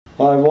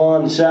Hi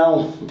everyone,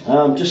 Sal.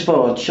 Just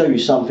thought I'd show you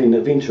something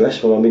of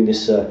interest while I'm in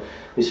this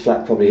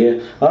flat probably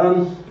here,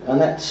 and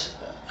that's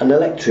an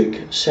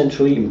electric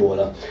central heating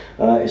boiler.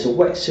 It's a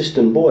wet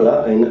system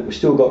boiler, and we've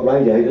still got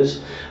radiators,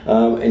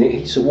 and it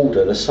heats the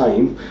water the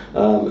same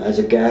as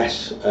a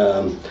gas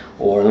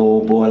or an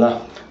oil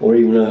boiler, or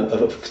even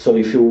a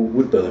solid fuel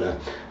wood burner.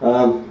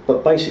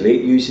 But basically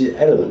it uses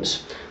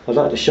elements. I'd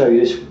like to show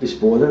you this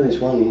boiler. There's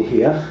one in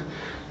here,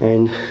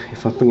 and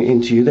if I bring it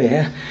into you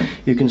there,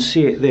 you can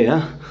see it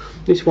there.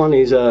 This one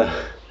is an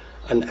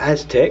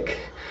Aztec.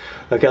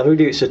 Okay, I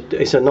believe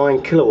it's a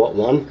 9 kilowatt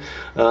one.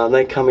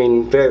 They come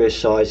in various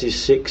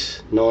sizes,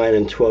 6, 9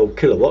 and 12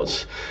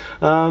 kilowatts.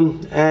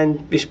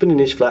 And it's been in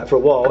this flat for a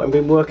while and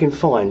been working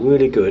fine,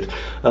 really good.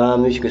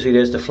 As you can see,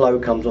 there's the flow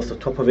comes off the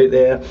top of it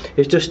there.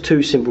 It's just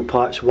two simple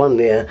pipes, one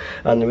there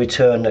and the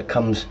return that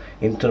comes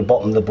into the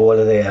bottom of the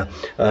boiler there.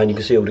 And you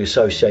can see all the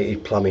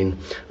associated plumbing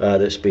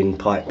that's been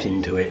piped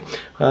into it.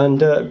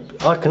 And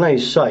I can only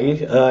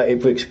say,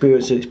 with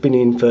experience that it's been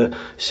in for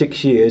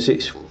 6 years,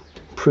 it's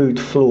proved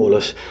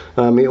flawless.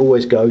 It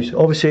always goes.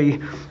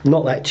 Obviously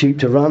not that cheap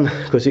to run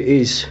because it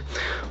is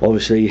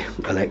obviously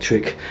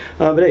electric,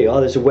 but there you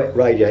are. There's a wet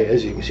radiator,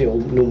 as you can see, all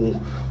normal,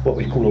 what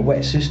we call a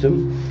wet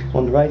system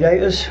on the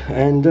radiators.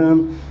 And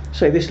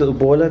so this little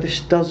boiler, this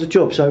does the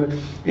job. So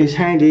it's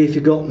handy if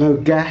you've got no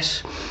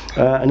gas,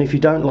 and if you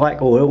don't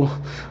like oil,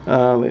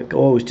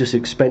 oil is just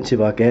expensive,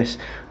 I guess.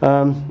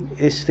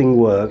 This thing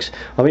works.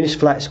 I mean, this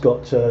flat's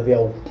got the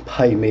old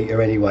pay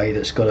meter anyway,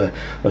 that's got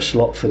a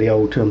slot for the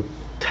old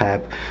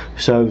tab,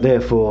 so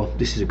therefore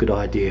this is a good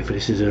idea for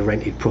this is a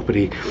rented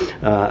property,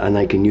 and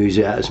they can use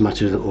it as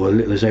much as or as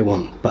little as they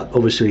want. But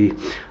obviously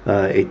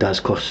it does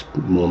cost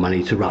more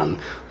money to run,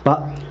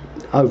 but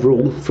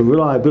overall for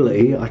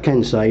reliability I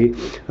can say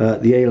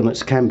the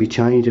elements can be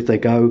changed if they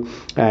go,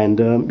 and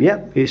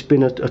yeah, it's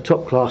been a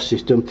top class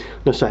system.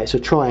 I say it's a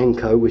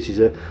Trianco, which is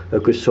a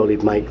good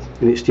solid make,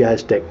 and it's the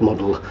Aztec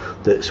model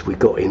that we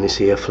got in this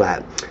here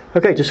flat.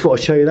 Okay, just thought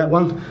I'd show you that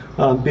one,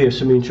 be of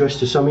some interest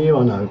to some of you,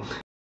 I know.